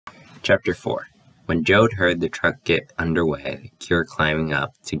Chapter 4. When Jode heard the truck get underway, gear climbing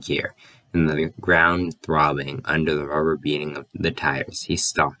up to gear, and the ground throbbing under the rubber beating of the tires, he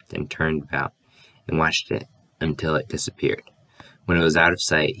stopped and turned about and watched it until it disappeared. When it was out of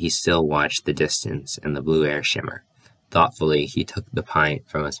sight, he still watched the distance and the blue air shimmer. Thoughtfully, he took the pint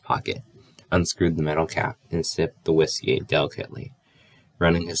from his pocket, unscrewed the metal cap, and sipped the whiskey delicately,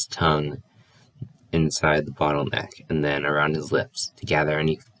 running his tongue inside the bottleneck and then around his lips to gather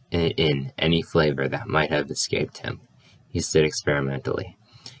in any flavor that might have escaped him. He said experimentally,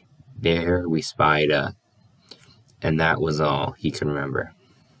 "There we spied a," and that was all he could remember.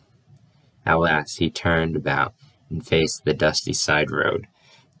 At last he turned about and faced the dusty side road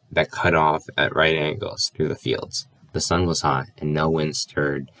that cut off at right angles through the fields. The sun was hot, and no wind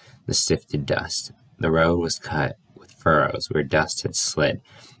stirred the sifted dust. The road was cut with furrows where dust had slid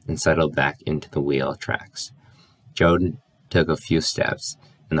and settled back into the wheel tracks. Jode took a few steps,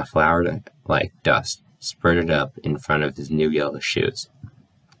 and the flour-like dust spurted up in front of his new yellow shoes,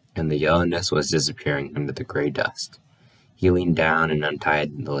 and the yellowness was disappearing under the gray dust. He leaned down and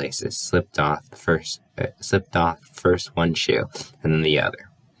untied the laces, slipped off first one shoe and then the other,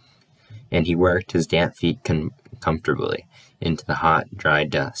 and he worked his damp feet comfortably into the hot, dry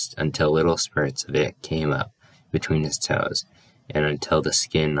dust until little spurts of it came up between his toes, and until the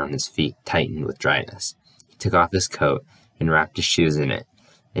skin on his feet tightened with dryness. He took off his coat and wrapped his shoes in it,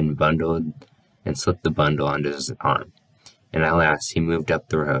 and slipped the bundle under his arm, and at last he moved up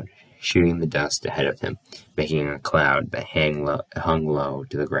the road, shooting the dust ahead of him, making a cloud that hung low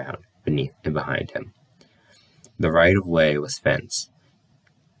to the ground beneath and behind him. The right-of-way was fenced,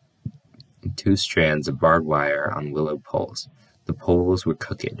 2 strands of barbed wire on willow poles. The poles were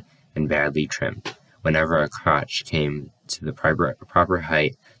crooked and badly trimmed. Whenever a crotch came to the proper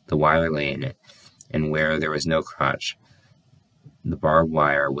height, the wire lay in it, and where there was no crotch, the barbed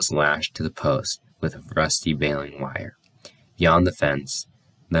wire was lashed to the post with rusty baling wire. Beyond the fence,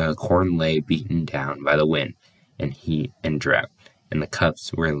 the corn lay beaten down by the wind and heat and drought, and the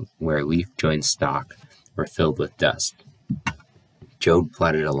cups where leaf-joined stalk were filled with dust. Jode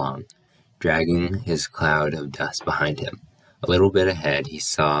plodded along, dragging his cloud of dust behind him. A little bit ahead, he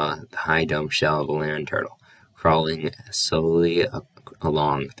saw the high dome shell of a land turtle crawling slowly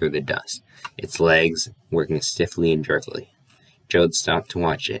along through the dust, its legs working stiffly and jerkily. Jode stopped to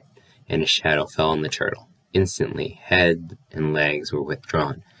watch it, and a shadow fell on the turtle. Instantly, head and legs were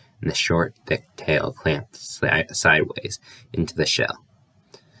withdrawn, and the short, thick tail clamped sideways into the shell.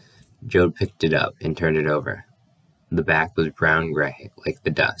 Jode picked it up and turned it over. The back was brown-gray, like the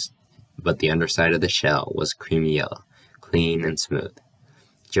dust, but the underside of the shell was creamy yellow, clean and smooth.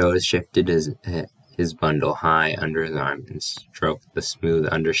 Jode shifted his bundle high under his arm and stroked the smooth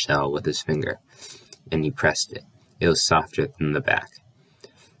undershell with his finger, and he pressed it. It was softer than the back.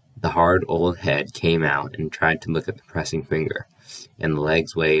 The hard old head came out and tried to look at the pressing finger, and the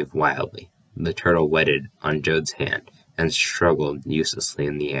legs waved wildly. The turtle wetted on Jode's hand and struggled uselessly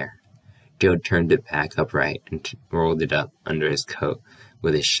in the air. Jode turned it back upright and rolled it up under his coat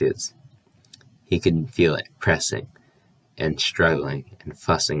with his shoes. He could feel it pressing and struggling and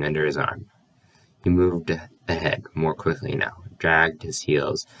fussing under his arm. He moved ahead more quickly now, dragged his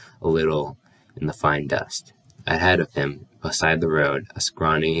heels a little in the fine dust. Ahead of him, beside the road, a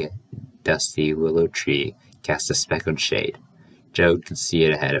scrawny, dusty willow tree cast a speckled shade. Jode could see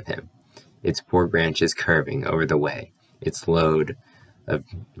it ahead of him, its poor branches curving over the way, its load of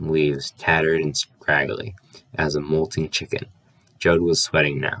leaves tattered and scraggly as a molting chicken. Jode was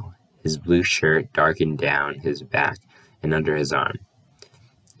sweating now. His blue shirt darkened down his back and under his arm.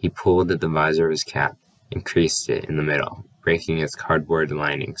 He pulled at the visor of his cap and creased it in the middle, breaking its cardboard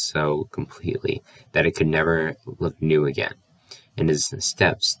lining so completely that it could never look new again, and his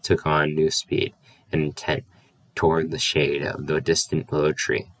steps took on new speed and intent toward the shade of the distant willow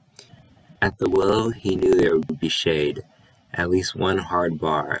tree. At the willow he knew there would be shade, at least one hard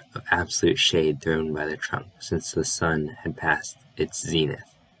bar of absolute shade thrown by the trunk, since the sun had passed its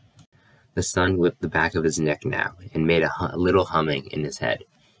zenith. The sun whipped the back of his neck now, and made a little humming in his head.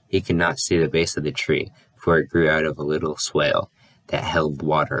 He could not see the base of the tree, for it grew out of a little swale that held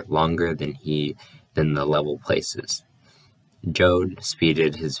water longer than the level places. Jode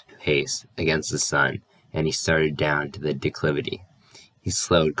speeded his pace against the sun, and he started down to the declivity. He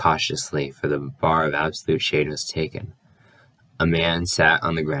slowed cautiously, for the bar of absolute shade was taken. A man sat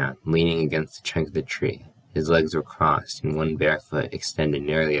on the ground, leaning against the trunk of the tree. His legs were crossed, and one bare foot extended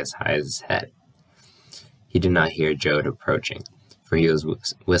nearly as high as his head. He did not hear Jode approaching, for he was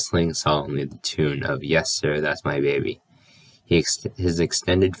whistling solemnly the tune of "Yes, Sir, That's My Baby." His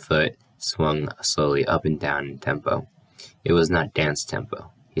extended foot swung slowly up and down in tempo. It was not dance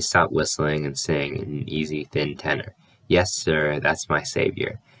tempo. He stopped whistling and sang in an easy, thin tenor. Yes, sir, that's my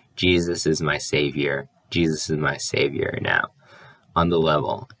Savior. Jesus is my Savior. Jesus is my Savior now. On the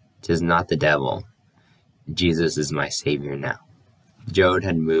level, 'tis not the devil. Jesus is my Savior now. Jode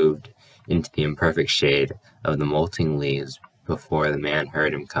had moved into the imperfect shade of the molting leaves before the man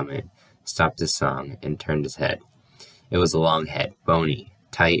heard him come in, stopped his song, and turned his head. It was a long head, bony,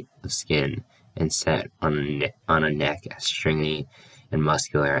 tight of skin, and set on a neck as stringy and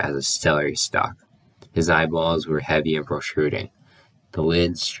muscular as a celery stalk. His eyeballs were heavy and protruding. The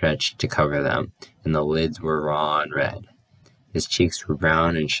lids stretched to cover them, and the lids were raw and red. His cheeks were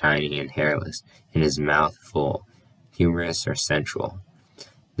brown and shiny and hairless, and his mouth full, humorous or sensual.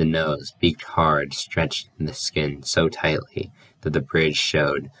 The nose, beaked hard, stretched in the skin so tightly that the bridge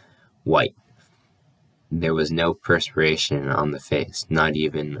showed white. There was no perspiration on the face, not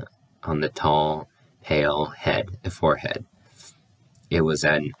even on the tall, pale forehead. It was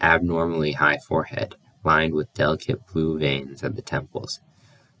an abnormally high forehead, lined with delicate blue veins at the temples.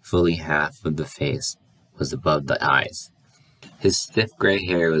 Fully half of the face was above the eyes. His stiff gray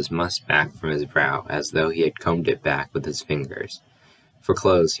hair was mussed back from his brow, as though he had combed it back with his fingers. For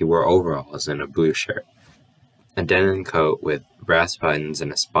clothes, he wore overalls and a blue shirt. A denim coat with brass buttons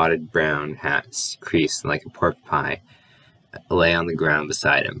and a spotted brown hat creased like a pork pie lay on the ground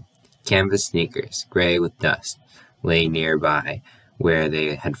beside him. Canvas sneakers, gray with dust, lay nearby where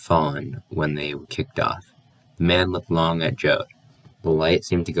they had fallen when they were kicked off. The man looked long at Jode. The light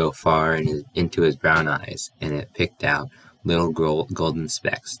seemed to go far into his brown eyes, and it picked out little golden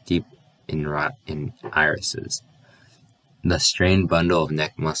specks deep in irises. The strained bundle of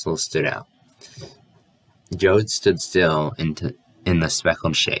neck muscles stood out. Jode stood still in the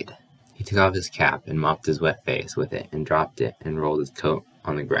speckled shade. He took off his cap and mopped his wet face with it and dropped it and rolled his coat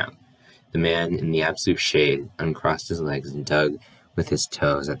on the ground. The man in the absolute shade uncrossed his legs and dug with his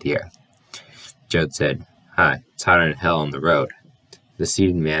toes at the earth. Jode said, "Hi, it's hotter than hell on the road." The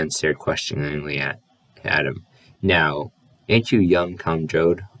seated man stared questioningly at him. "Now, ain't you young Tom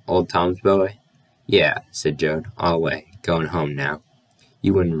Jode, old Tom's boy?" "Yeah," said Jode, "all the way. Going home now."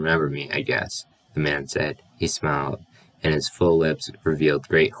 "You wouldn't remember me, I guess," the man said. He smiled, and his full lips revealed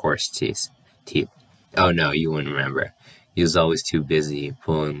great horse teeth. "Oh no, you wouldn't remember. You was always too busy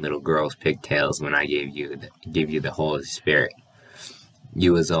pulling little girls' pigtails when I gave you the Holy Spirit.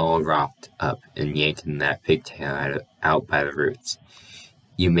 You was all wrapped up and yanking that pigtail out by the roots.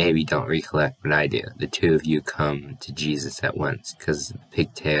 You maybe don't recollect, but I do. The two of you come to Jesus at once, 'cause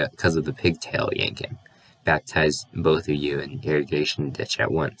of the pigtail yanking. Baptized both of you in irrigation ditch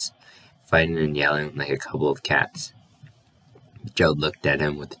at once, fighting and yelling like a couple of cats." Jode looked at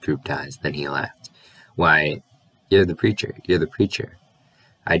him with drooped eyes, then he laughed. "Why, you're the preacher.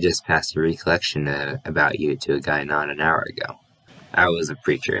 I just passed a recollection about you to a guy not an hour ago." "I was a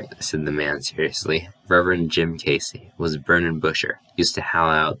preacher," said the man seriously. "Reverend Jim Casey was a burning busher, used to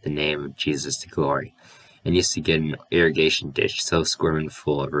howl out the name of Jesus to glory, and used to get an irrigation ditch so squirmin'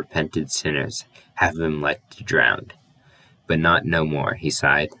 full of repented sinners, half of 'em like to drown. But not no more," he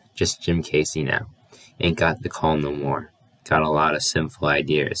sighed. "Just Jim Casey now. Ain't got the call no more. Got a lot of sinful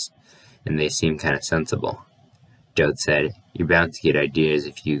ideas, and they seem kind of sensible." Jode said, "You're bound to get ideas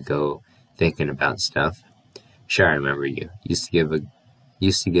if you go thinking about stuff." "Sure, I remember you. Used to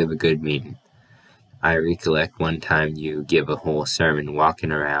give a good meeting. I recollect one time you give a whole sermon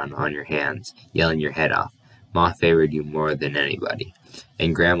walking around on your hands, yelling your head off. Ma favored you more than anybody,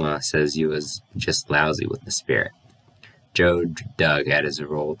 and Grandma says you was just lousy with the Spirit." Jode dug at his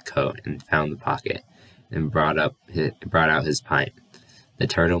rolled coat and found the pocket, and brought out his pint. The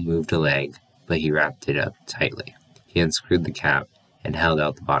turtle moved a leg, but he wrapped it up tightly. He unscrewed the cap and held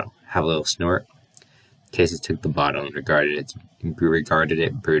out the bottle. "Have a little snort?" Casey took the bottle and regarded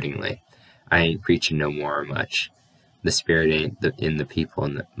it broodingly. "I ain't preaching no more much. The Spirit ain't in the people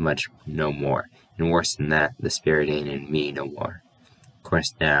much no more. And worse than that, the Spirit ain't in me no more. Of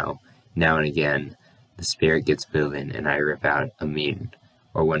course now and again, the Spirit gets moving and I rip out a meeting.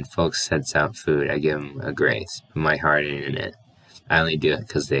 Or when folks sets out food, I give 'em a grace, but my heart ain't in it. I only do it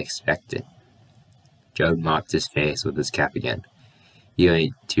 'cause they expect it." Jode mopped his face with his cap again. "You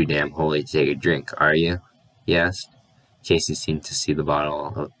ain't too damn holy to take a drink, are you?" he asked. Casey seemed to see the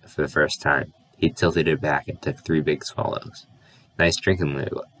bottle for the first time. He tilted it back and took 3 big swallows. "Nice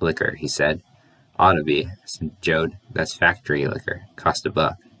drinking liquor," he said. "Ought to be," said Jode. "That's factory liquor. Cost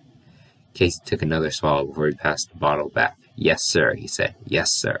 $1." Casey took another swallow before he passed the bottle back. "Yes, sir," he said.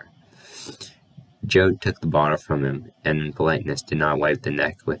 "Yes, sir." Jode took the bottle from him, and in politeness did not wipe the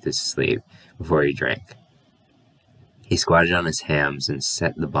neck with his sleeve before he drank. He squatted on his hams and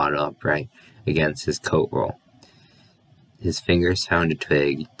set the bottle upright against his coat roll. His fingers found a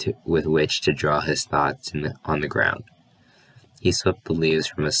twig with which to draw his thoughts on the ground. He swept the leaves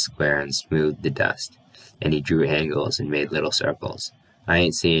from a square and smoothed the dust, and he drew angles and made little circles. "I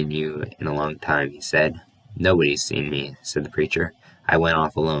ain't seen you in a long time," he said. "Nobody's seen me," said the preacher. "I went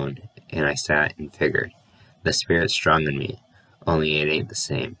off alone, and I sat and figured. The spirit's strong in me, only it ain't the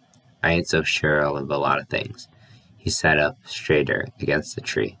same. I ain't so sure of a lot of things." He sat up straighter against the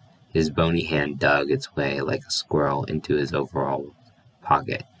tree. His bony hand dug its way like a squirrel into his overall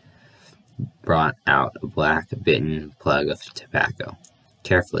pocket, brought out a black bitten plug of tobacco.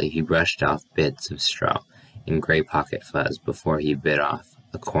 Carefully he brushed off bits of straw and gray pocket fuzz before he bit off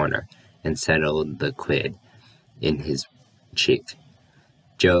a corner and settled the quid in his cheek.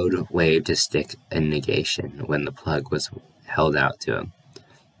 Jode waved his stick in negation when the plug was held out to him.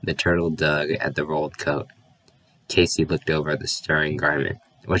 The turtle dug at the rolled coat. Casey looked over at the stirring garment.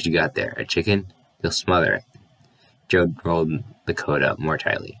 "What you got there, a chicken? You'll smother it." Jode rolled the coat up more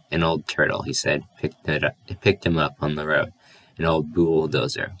tightly. "An old turtle," he said. Picked him up on the road. "An old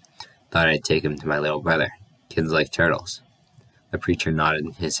bulldozer. Thought I'd take him to my little brother. Kids like turtles." The preacher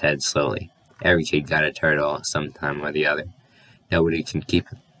nodded his head slowly. "Every kid got a turtle sometime or the other. Nobody can keep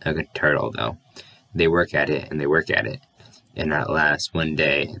a good turtle, though. They work at it, and they work at it. And at last, one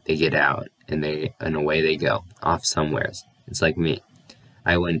day, they get out, and away they go, off somewheres. It's like me.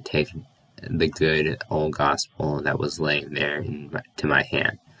 I wouldn't take the good old gospel that was laying there to my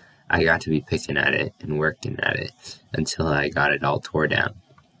hand. I got to be picking at it and working at it until I got it all tore down.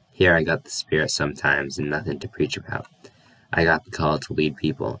 Here I got the spirit sometimes and nothing to preach about. I got the call to lead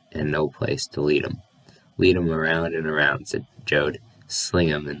people and no place to lead 'em. Lead 'em around and around," said Jode.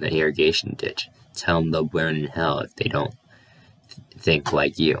 "Sling 'em in the irrigation ditch. Tell 'em they'll burn in hell if they don't think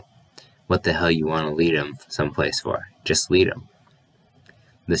like you. What the hell you want to lead 'em someplace for? Just lead 'em."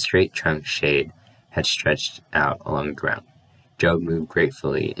 The straight trunk shade had stretched out along the ground. Jode moved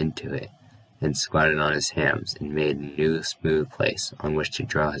gratefully into it and squatted on his hams and made a new smooth place on which to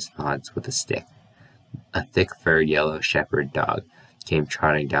draw his thoughts with a stick. A thick-furred yellow shepherd dog came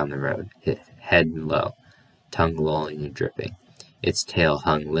trotting down the road, head low, tongue lolling and dripping. Its tail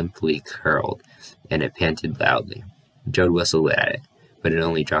hung limply curled, and it panted loudly. Jode whistled at it, but it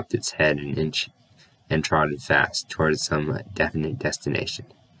only dropped its head an inch and trotted fast towards some definite destination.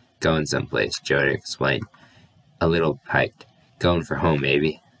 "Going someplace," Jode explained, a little piked. "Going for home,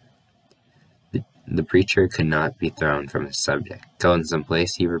 maybe." The preacher could not be thrown from his subject. "Going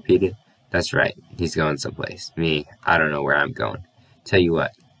someplace," he repeated. "That's right, he's going someplace. Me, I don't know where I'm going. Tell you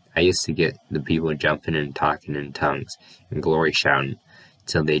what, I used to get the people jumping and talking in tongues and glory shouting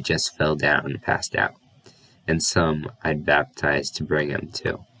till they just fell down and passed out. And some I'd baptize to bring 'em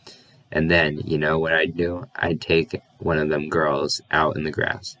to. And then, you know what I'd do? I'd take one of them girls out in the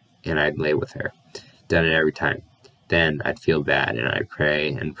grass, and I'd lay with her. Done it every time. Then I'd feel bad, and I'd pray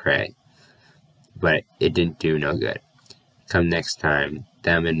and pray. But it didn't do no good. Come next time,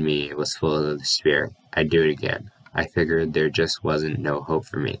 them and me was full of the Spirit. I'd do it again. I figured there just wasn't no hope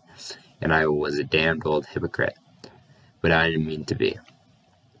for me, and I was a damned old hypocrite. But I didn't mean to be."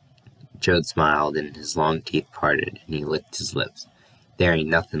 Jode smiled, and his long teeth parted, and he licked his lips. "There ain't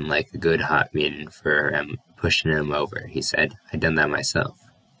nothing like a good hot meeting for pushing him over," he said. "I done that myself."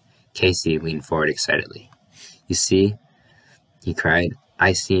 Casey leaned forward excitedly. "You see," he cried,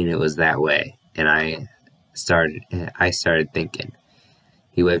 "I seen it was that way, and I started thinking."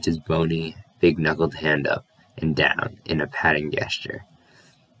 He waved his bony, big-knuckled hand up and down in a patting gesture.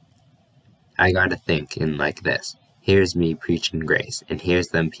 "I got to thinking like this. Here's me preaching grace, and here's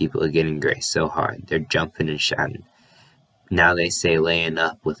them people getting grace so hard they're jumping and shouting. Now they say laying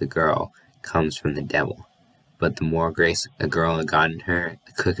up with a girl comes from the devil. But the more grace a girl got in her,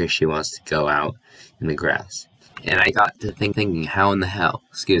 the quicker she wants to go out in the grass. And I got to thinking, how in the hell,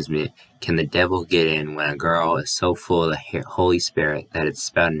 can the devil get in when a girl is so full of the Holy Spirit that it's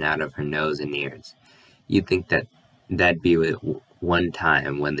spouting out of her nose and ears? You'd think that'd be one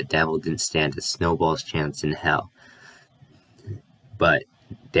time when the devil didn't stand a snowball's chance in hell. But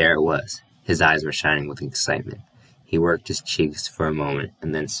there it was. His eyes were shining with excitement. He worked his cheeks for a moment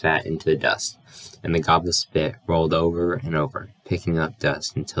and then spat into the dust, and the gob of spit rolled over and over, picking up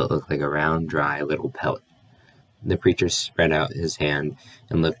dust until it looked like a round, dry little pellet. The preacher spread out his hand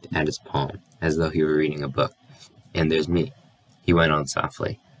and looked at his palm, as though he were reading a book. "And there's me," he went on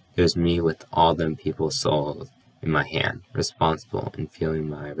softly. "There's me with all them people's souls in my hand, responsible and feeling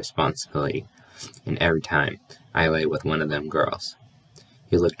my responsibility. And every time I lay with one of them girls."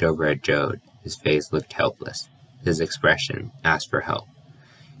 He looked over at Jode. His face looked helpless. His expression asked for help.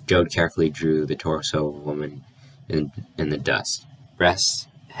 Jode carefully drew the torso of a woman in the dust. Breasts,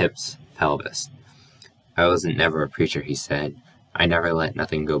 hips, pelvis. I wasn't never a preacher, he said. I never let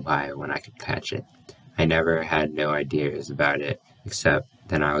nothing go by when I could catch it. I never had no ideas about it, except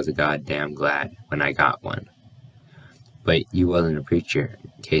that I was a goddamn glad when I got one. But you wasn't a preacher,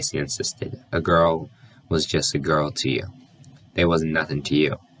 Casey insisted. A girl was just a girl to you. They wasn't nothing to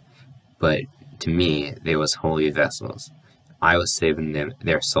you. But to me, they was holy vessels. I was saving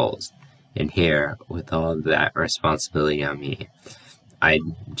their souls. And here, with all that responsibility on me, I'd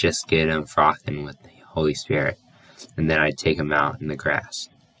just get 'em frothing with the Holy Spirit, and then I'd take 'em out in the grass.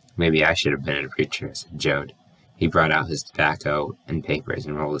 Maybe I should have been a preacher, said Jode. He brought out his tobacco and papers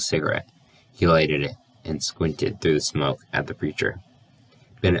and rolled a cigarette. He lighted it and squinted through the smoke at the preacher.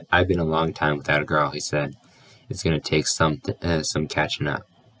 I've been a long time without a girl, he said. It's going to take some catching up.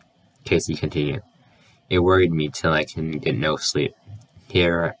 Casey continued. It worried me till I couldn't get no sleep.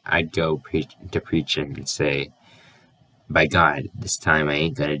 Here I'd go to preaching and say, by God, this time I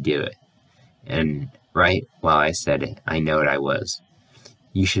ain't going to do it. And right while I said it, I knowed I was.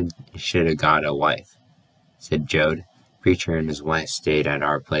 You should have got a wife, said Jode. Preacher and his wife stayed at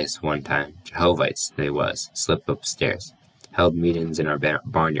our place one time. Jehovites they was, slipped upstairs. Held meetings in our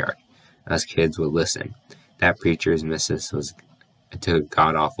barnyard. Us kids would listen. That preacher's missus took a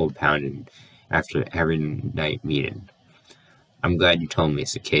god-awful pounding after every night meeting. I'm glad you told me,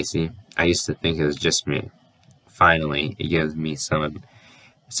 said Casey. I used to think it was just me. Finally, it gives me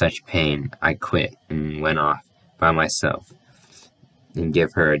such pain, I quit and went off by myself and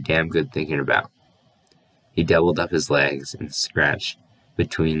give her a damn good thinking about. He doubled up his legs and scratched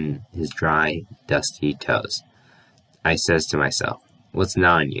between his dry, dusty toes. I says to myself, what's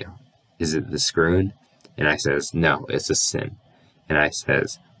gnawing you? Is it the screwing? And I says, no, it's a sin. And I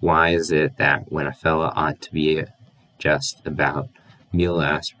says, why is it that when a fella ought to be just about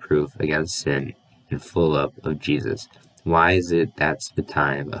mule-ass proof against sin and full up of Jesus, why is it that's the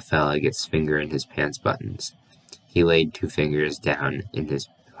time a fella gets finger in his pants buttons? He laid 2 fingers down in his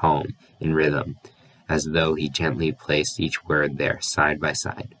palm in rhythm, as though he gently placed each word there side by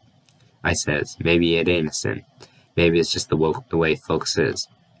side. I says, maybe it ain't a sin. Maybe it's just the way folks is.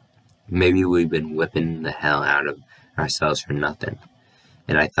 Maybe we've been whipping the hell out of ourselves for nothing.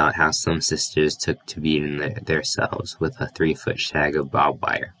 And I thought how some sisters took to beating theirselves with a 3-foot shag of barbed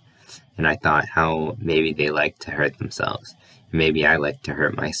wire. And I thought how maybe they liked to hurt themselves. And maybe I liked to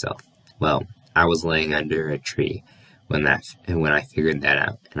hurt myself. Well, I was laying under a tree when I figured that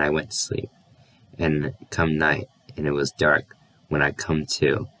out, and I went to sleep. And come night, and it was dark, when I come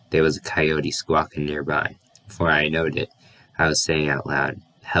to, there was a coyote squawking nearby. Before I knowed it, I was saying out loud,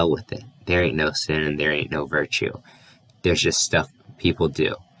 hell with it. There ain't no sin and there ain't no virtue. There's just stuff people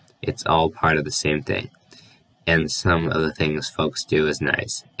do. It's all part of the same thing. And some of the things folks do is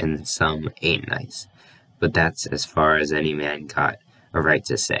nice, and some ain't nice. But that's as far as any man got a right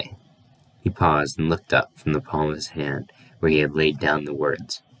to say. He paused and looked up from the palm of his hand where he had laid down the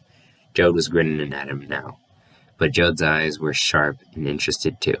words. Jode was grinning at him now, but Jode's eyes were sharp and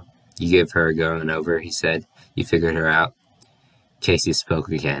interested too. You give her a going over, he said. You figured her out? Casey spoke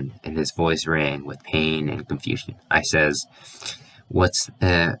again, and his voice rang with pain and confusion. I says, what's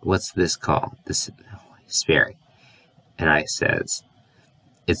this called, this spirit? And I says,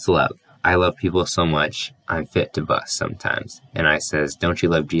 it's love. I love people so much, I'm fit to bust sometimes. And I says, don't you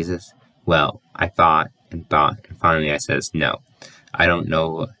love Jesus? Well, I thought, and finally I says, no, I don't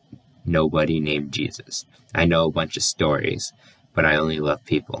know nobody named Jesus. I know a bunch of stories, but I only love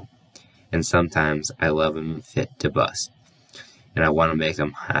people. And sometimes I love 'em fit to bust. And I want to make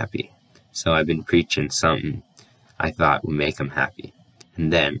 'em happy. So I've been preaching something I thought would make 'em happy.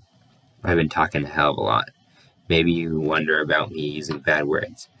 And then, I've been talking a hell of a lot. Maybe you wonder about me using bad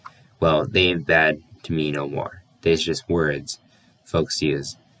words. Well, they ain't bad to me no more. They's just words folks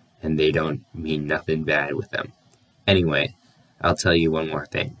use, and they don't mean nothing bad with them. Anyway, I'll tell you one more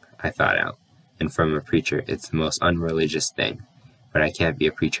thing I thought out. And from a preacher, it's the most unreligious thing. But I can't be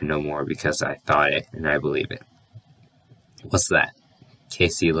a preacher no more because I thought it and I believe it. What's that?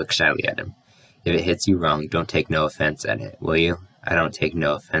 Casey looked shyly at him. If it hits you wrong, don't take no offense at it, will you? I don't take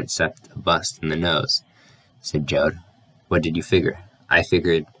no offense except a bust in the nose, said Jode. What did you figure? I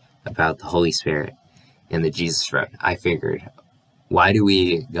figured about the Holy Spirit and the Jesus road. I figured, why do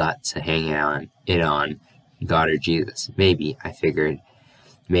we got to hang on God or Jesus? Maybe, I figured,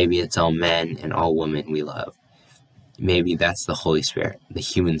 maybe it's all men and all women we love. Maybe that's the Holy Spirit, the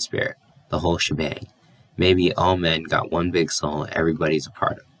human spirit, the whole shebang. Maybe all men got one big soul everybody's a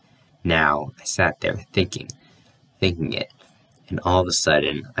part of. Now, I sat there thinking it, and all of a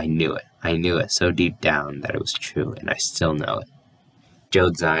sudden, I knew it. I knew it so deep down that it was true, and I still know it.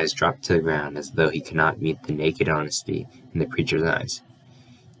 Jode's eyes dropped to the ground as though he could not meet the naked honesty in the preacher's eyes.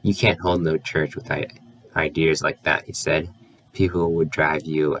 You can't hold no church ideas like that, he said. People would drive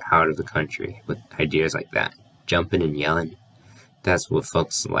you out of the country with ideas like that. Jumping and yelling. That's what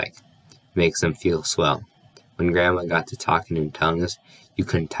folks like. Makes them feel swell. When Grandma got to talking in tongues, you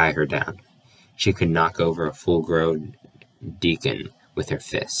couldn't tie her down. She could knock over a full-grown deacon with her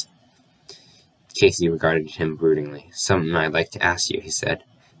fist. Casey regarded him broodingly. Something I'd like to ask you, he said.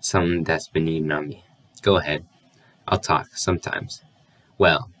 Something that's been eating on me. Go ahead. I'll talk, sometimes.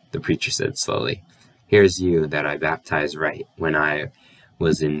 Well, the preacher said slowly, here's you that I baptized right when I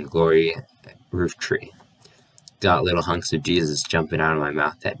was in Glory Roof Tree. Got little hunks of Jesus jumping out of my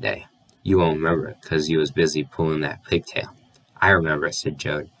mouth that day. You won't remember it, 'cause you was busy pulling that pigtail. I remember, said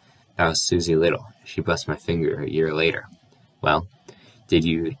Jode. That was Susie Little. She bust my finger a year later. Well, did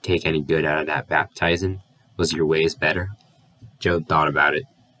you take any good out of that baptizing? Was your ways better? Jode thought about it.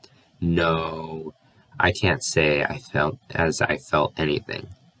 No, I can't say I felt anything.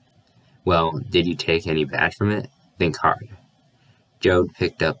 Well, did you take any bad from it? Think hard. Jode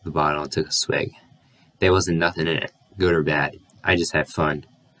picked up the bottle and took a swig. There wasn't nothing in it, good or bad. I just had fun.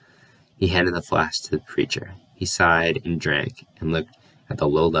 He handed the flask to the preacher. He sighed and drank and looked at the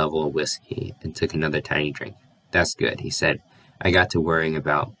low level of whiskey and took another tiny drink. That's good, he said. I got to worrying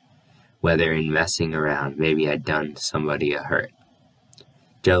about whether in messing around maybe I'd done somebody a hurt.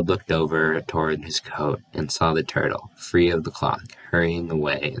 Joe looked over toward his coat and saw the turtle, free of the clock, hurrying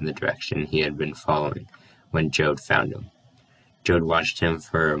away in the direction he had been following when Jode found him. Jode watched him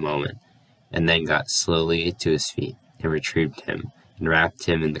for a moment, and then got slowly to his feet and retrieved him and wrapped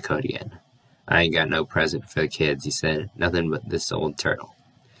him in the coat again. I ain't got no present for the kids, he said, nothing but this old turtle.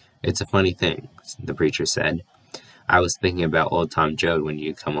 It's a funny thing, the preacher said. I was thinking about old Tom Joad when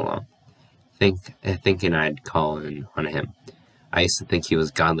you come along. Thinking I'd call in on him. I used to think he was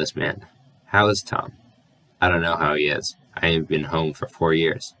a godless man. How is Tom? I don't know how he is. I ain't been home for 4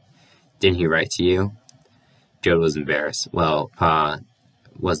 years. Didn't he write to you? Joad was embarrassed. Well, Pa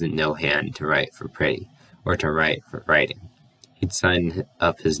wasn't no hand to write for pretty, or to write for writing. He'd sign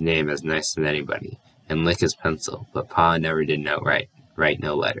up his name as nice as anybody, and lick his pencil, but Pa never did write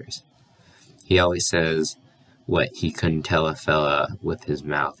no letters. He always says what he couldn't tell a fella with his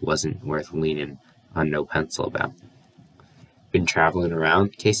mouth wasn't worth leaning on no pencil about. Been traveling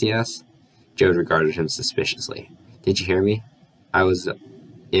around? Casey asked. Joad regarded him suspiciously. Did you hear me? I was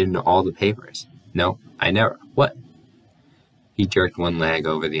in all the papers. No, I never. What? He jerked one leg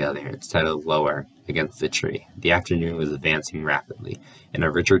over the other and settled lower against the tree. The afternoon was advancing rapidly, and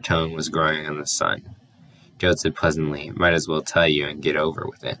a richer tone was growing on the sun. Joad said pleasantly, might as well tell you and get over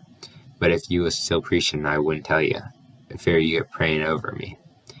with it. But if you was still preaching, I wouldn't tell you. I fear you get praying over me.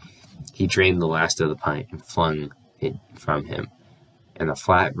 He drained the last of the pint and flung it from him, and the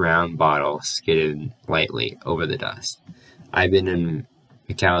flat brown bottle skidded lightly over the dust. I've been in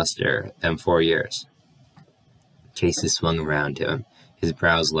McAllister them 4 years. Casey swung around to him, his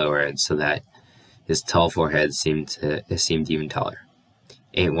brows lowered so that his tall forehead seemed even taller.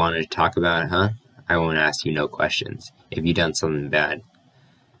 Ain't wanted to talk about it, huh? I won't ask you no questions. If you done something bad,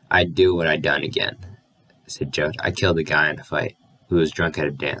 I'd do what I done again, said Joe. I killed a guy in a fight who was drunk at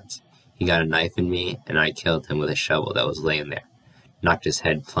a dance. He got a knife in me, and I killed him with a shovel that was laying there. Knocked his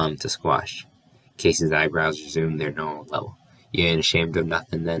head plumb to squash. Casey's eyebrows resumed their normal level. You ain't ashamed of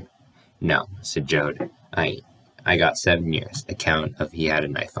nothing, then? No, said Joad. I ain't. I got 7 years, account of he had a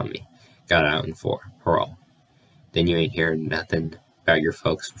knife on me. Got out in 4, parole. Then you ain't heard nothing about your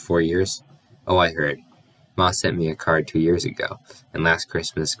folks for 4 years? Oh, I heard. Ma sent me a card 2 years ago, and last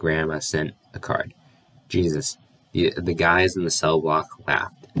Christmas Grandma sent a card. Jesus, the guys in the cell block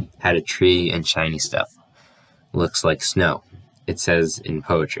laughed. Had a tree and shiny stuff. Looks like snow. It says in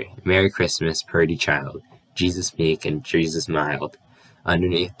poetry, Merry Christmas, purty child, Jesus meek and Jesus mild.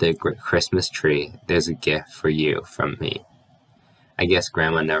 Underneath the Christmas tree, there's a gift for you from me. I guess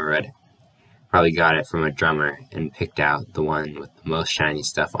Grandma never read it. Probably got it from a drummer and picked out the one with the most shiny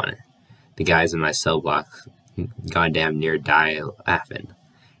stuff on it. The guys in my cell block goddamn near die laughing.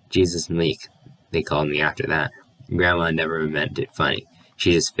 Jesus meek, they called me after that. Grandma never meant it funny.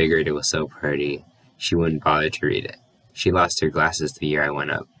 She just figured it was so pretty, she wouldn't bother to read it. She lost her glasses the year I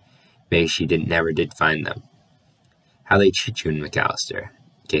went up. Maybe she never did find them. How they treat you in McAllister?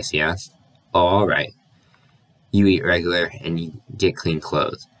 Casey asked. Oh, all right. You eat regular and you get clean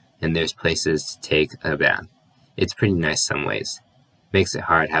clothes, and there's places to take a bath. It's pretty nice some ways. Makes it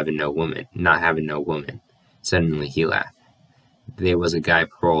hard not having no woman. Suddenly he laughed. There was a guy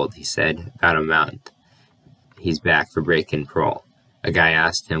paroled, he said, about a month. He's back for breaking parole. A guy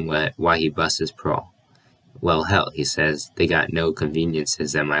asked him why he bust his parole. Well, hell, he says, they got no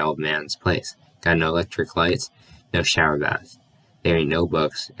conveniences at my old man's place. Got no electric lights, no shower baths. There ain't no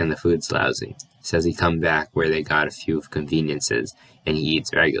books, and the food's lousy. Says he come back where they got a few conveniences, and he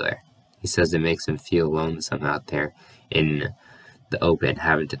eats regular. He says it makes him feel lonesome out there in the open,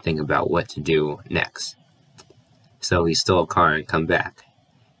 having to think about what to do next. So he stole a car and come back.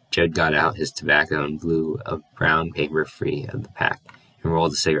 Judd got out his tobacco and blew a brown paper free of the pack and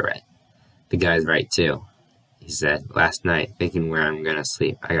rolled a cigarette. The guy's right, too, he said. Last night, thinking where I'm going to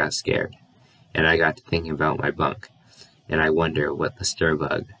sleep, I got scared. And I got to thinking about my bunk. And I wonder what the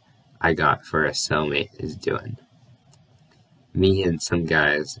stir-bug I got for a cellmate is doing. Me and some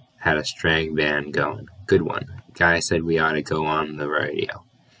guys had a string band going. Good one. Guy said we ought to go on the radio.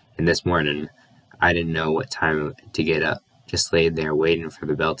 And this morning, I didn't know what time to get up. Just laid there waiting for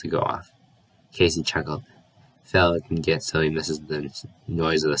the bell to go off. Casey chuckled. Fella can get so he misses the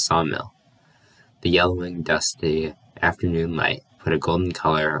noise of the sawmill. The yellowing, dusty afternoon light put a golden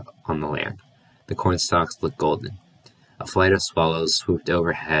color on the land. The cornstalks looked golden. A flight of swallows swooped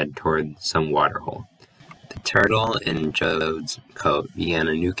overhead toward some waterhole. The turtle in Jode's coat began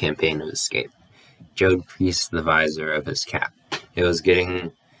a new campaign of escape. Jode creased the visor of his cap. It was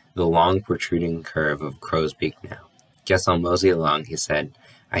getting the long protruding curve of crow's beak now. Guess I'll mosey along, he said.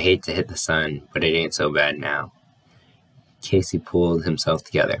 I hate to hit the sun, but it ain't so bad now. Casey pulled himself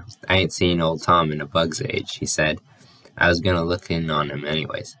together. I ain't seen old Tom in a bug's age, he said. I was gonna look in on him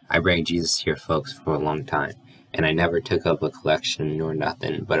anyways. I bring Jesus to your folks for a long time, and I never took up a collection nor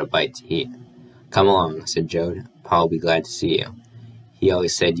nothing but a bite to eat. Come along, said Jode. Pa'll be glad to see you. He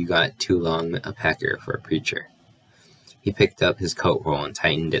always said you got too long a pecker for a preacher. He picked up his coat roll and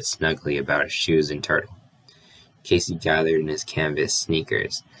tightened it snugly about his shoes and turtle. Casey gathered in his canvas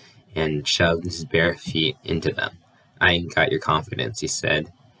sneakers and shoved his bare feet into them. I ain't got your confidence, he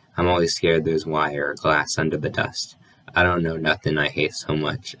said. I'm always scared there's wire or glass under the dust. I don't know nothing I hate so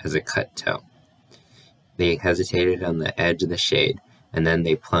much as a cut toe. They hesitated on the edge of the shade, and then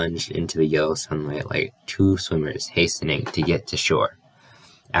they plunged into the yellow sunlight like two swimmers hastening to get to shore.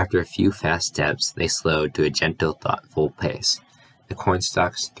 After a few fast steps, they slowed to a gentle, thoughtful pace. The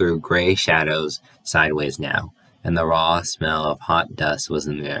cornstalks threw gray shadows sideways now, and the raw smell of hot dust was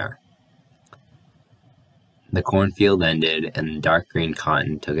in the air. The cornfield ended, and dark green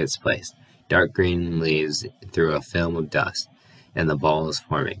cotton took its place. Dark green leaves threw a film of dust, and the balls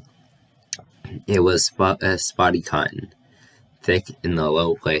forming. It was spotty cotton, thick in the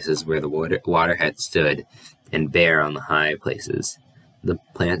low places where the water had stood, and bare on the high places. The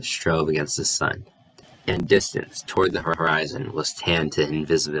plant strove against the sun. In distance, toward the horizon, was tanned to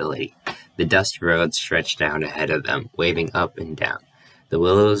invisibility. The dusty road stretched out ahead of them, waving up and down. The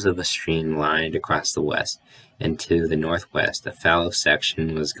willows of a stream lined across the west, and to the northwest a fallow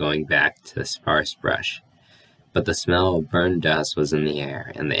section was going back to the sparse brush. But the smell of burned dust was in the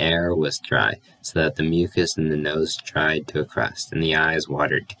air, and the air was dry, so that the mucus in the nose dried to a crust, and the eyes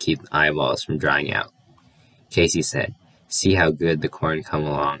watered to keep the eyeballs from drying out. Casey said, See how good the corn come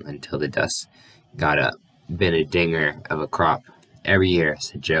along until the dust got up. Been a dinger of a crop. Every year,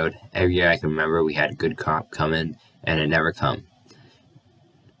 said Jode. Every year I can remember we had a good crop coming, and it never come.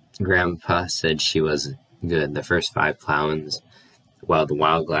 Grandpa said she was good the first 5 plowings, while the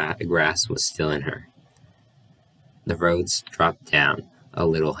wild grass was still in her. The roads dropped down a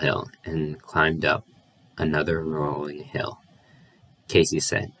little hill and climbed up another rolling hill. Casey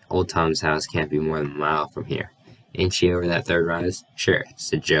said, Old Tom's house can't be more than a mile from here. Ain't she over that third rise? Sure,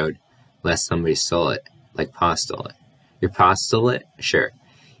 said Jode, unless somebody stole it, like Pa stole it. Your Pa stole it? Sure.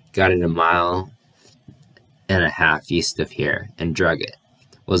 Got it 1.5 miles east of here and drug it.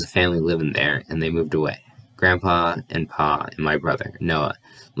 Was a family living there, and they moved away. Grandpa and Pa and my brother, Noah,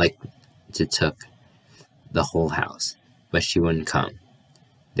 like to took the whole house, but she wouldn't come.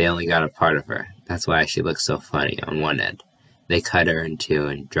 They only got a part of her. That's why she looks so funny on one end. They cut her in two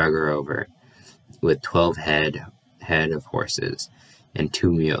and drug her over with 12 head of horses and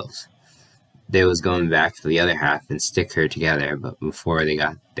 2 mules. They was going back to the other half and stick her together, but before they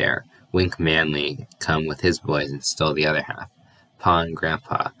got there, Wink Manley come with his boys and stole the other half. Pa and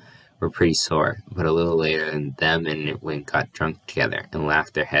Grandpa were pretty sore, but a little later them and Wink got drunk together and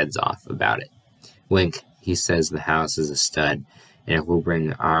laughed their heads off about it. Wink, he says the house is a stud, and if we'll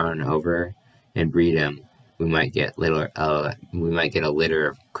bring Aaron over and breed him, we might get a litter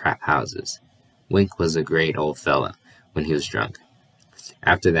of crap houses. Wink was a great old fella when he was drunk.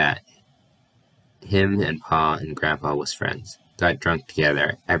 After that, him and Pa and Grandpa was friends. Got drunk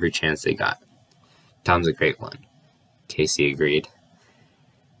together every chance they got. Tom's a great one, Casey agreed.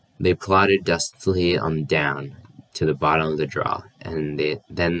 They plodded dustily on down to the bottom of the draw, and they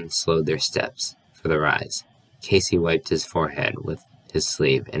then slowed their steps for the rise. Casey wiped his forehead with his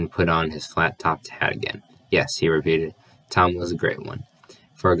sleeve and put on his flat-topped hat again. Yes, he repeated, Tom was a great one.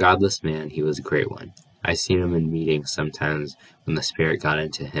 For a godless man, he was a great one. I seen him in meetings sometimes when the Spirit got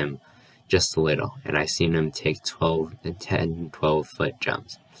into him just a little, and I seen him take 12-foot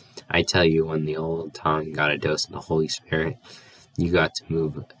jumps. I tell you, when the old Tom got a dose of the Holy Spirit, you got to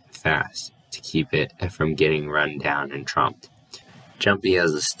move fast to keep it from getting run down and tromped. Jumpy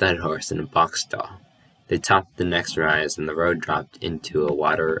as a stud horse in a box stall. They topped the next rise, and the road dropped into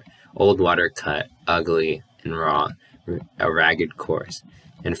old water-cut, ugly and raw, a ragged course,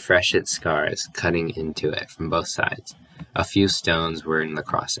 and freshet scars cutting into it from both sides. A few stones were in the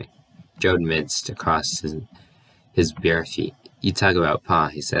crossing. Joe minced across his bare feet. "You talk about Pa,"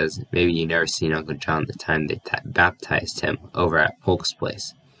 he says. "Maybe you never seen Uncle John the time they baptized him over at Polk's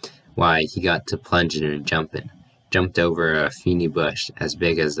place. Why, he got to plunging and jumping. Jumped over a feeny bush as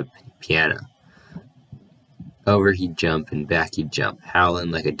big as a piano. Over he'd jump and back he'd jump,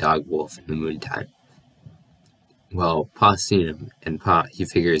 howling like a dog wolf in the moontime. Well, Pa's seen him, and Pa, he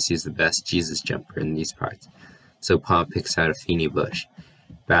figures he's the best Jesus jumper in these parts. So Pa picks out a feeny bush,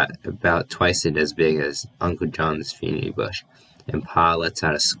 about twice it as big as Uncle John's feeny bush, and Pa lets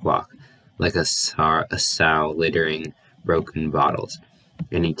out a squawk, like a sow littering broken bottles,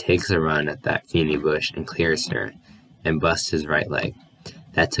 and he takes a run at that feeny bush and clears her, and busts his right leg.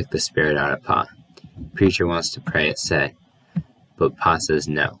 That took the spirit out of Pa. Preacher wants to pray, it said, but Pa says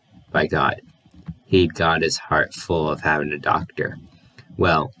no, by God. He'd got his heart full of having a doctor.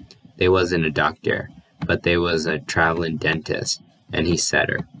 Well, they wasn't a doctor, but they was a traveling dentist, and he said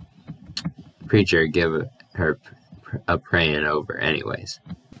her. Preacher give her a praying over anyways.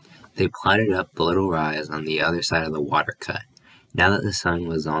 They plodded up the little rise on the other side of the water cut. Now that the sun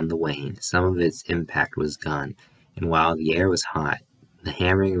was on the wane, some of its impact was gone, and while the air was hot, the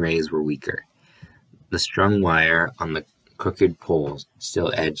hammering rays were weaker. The strung wire on the crooked poles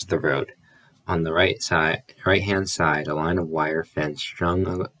still edged the road. On the right-hand side, a line of wire fence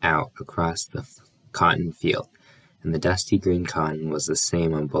strung out across the cotton field, and the dusty green cotton was the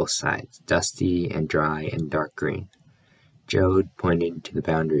same on both sides, dusty and dry and dark green. Joe pointed to the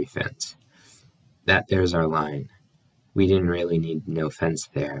boundary fence. That there's our line. We didn't really need no fence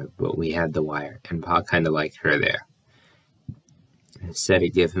there, but we had the wire, and Pa kind of liked her there. Said it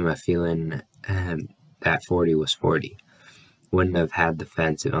give him a feeling that 40 was 40. Wouldn't have had the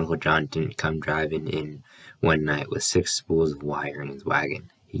fence if Uncle John didn't come driving in one night with 6 spools of wire in his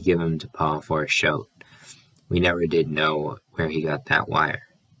wagon. He give 'em to Pa for a show. We never did know where he got that wire.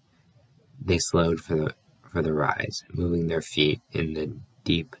 They slowed for the rise, moving their feet in the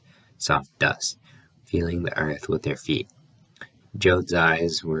deep, soft dust, feeling the earth with their feet. Joe's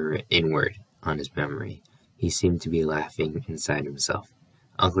eyes were inward on his memory. He seemed to be laughing inside himself.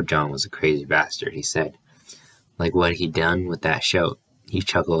 Uncle John was a crazy bastard, he said. Like what he'd done with that shoat. He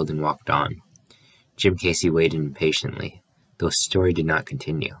chuckled and walked on. Jim Casey waited impatiently. The story did not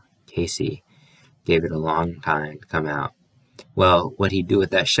continue. Casey gave it a long time to come out. Well, what'd he do with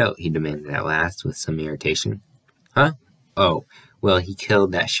that shoat? He demanded at last with some irritation. Huh? Oh, well, he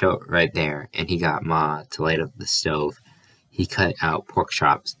killed that shoat right there, and he got Ma to light up the stove. He cut out pork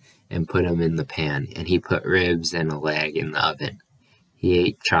chops and put 'em in the pan, and he put ribs and a leg in the oven. He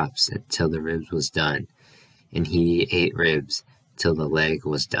ate chops till the ribs was done, and he ate ribs till the leg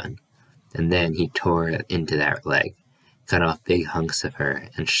was done. And then he tore into that leg, cut off big hunks of her,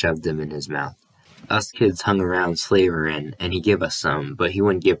 and shoved them in his mouth. Us kids hung around slaverin', and he give us some, but he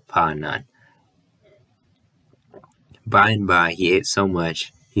wouldn't give Pa none. By and by, he ate so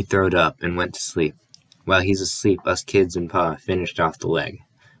much, he throwed up and went to sleep. While he's asleep, us kids and Pa finished off the leg.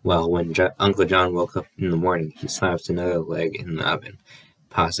 Well, when Uncle John woke up in the morning, he slaps another leg in the oven.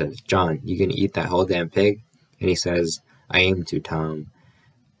 Pa says, "John, you gonna eat that whole damn pig?" And he says, "I aim to, Tom,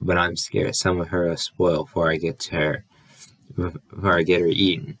 but I'm scared some of her'll spoil before I get her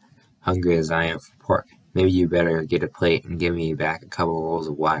eaten, hungry as I am for pork. Maybe you better get a plate and give me back a couple rolls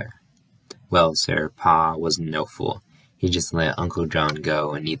of wire." Well, sir, Pa wasn't no fool. He just let Uncle John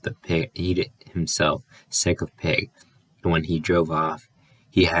go and eat it himself, sick of pig, and when he drove off,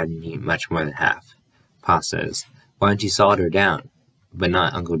 he hadn't eaten much more than half. Pa says, "Why don't you salt her down?" But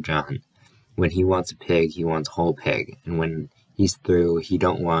not Uncle John. When he wants a pig, he wants a whole pig, and when he's through, he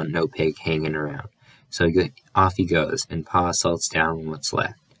don't want no pig hanging around. So off he goes, and Pa salts down what's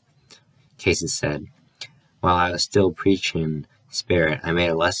left. Casey said, "While I was still preaching spirit, I made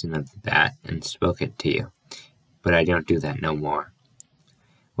a lesson of that and spoke it to you, but I don't do that no more."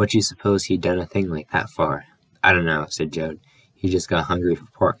 "What you suppose he done a thing like that for?" "I don't know," said Joe. "He just got hungry for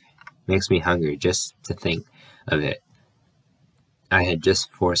pork. Makes me hungry just to think of it. I had just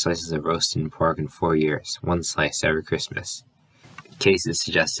 4 slices of roasted pork in 4 years, 1 slice every Christmas." Casey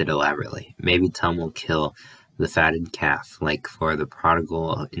suggested elaborately, "Maybe Tom will kill the fatted calf, like for the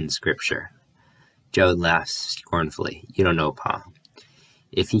prodigal in Scripture. Joe laughed scornfully. You don't know Pa.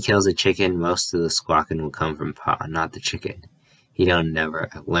 If he kills a chicken, most of the squawking will come from Pa, not the chicken. He don't never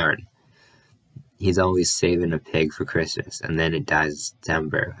learn. He's always saving a pig for Christmas, and then it dies in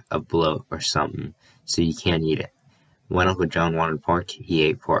September, of bloat or something, so you can't eat it. When Uncle John wanted pork, he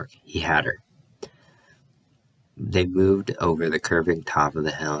ate pork. He had her. They moved over the curving top of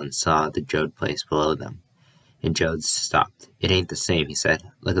the hill and saw the Jode place below them. And Jode stopped. It ain't the same, he said.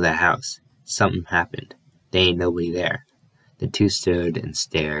 Look at that house. Something happened. There ain't nobody there. The two stood and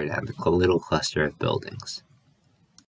stared at the little cluster of buildings.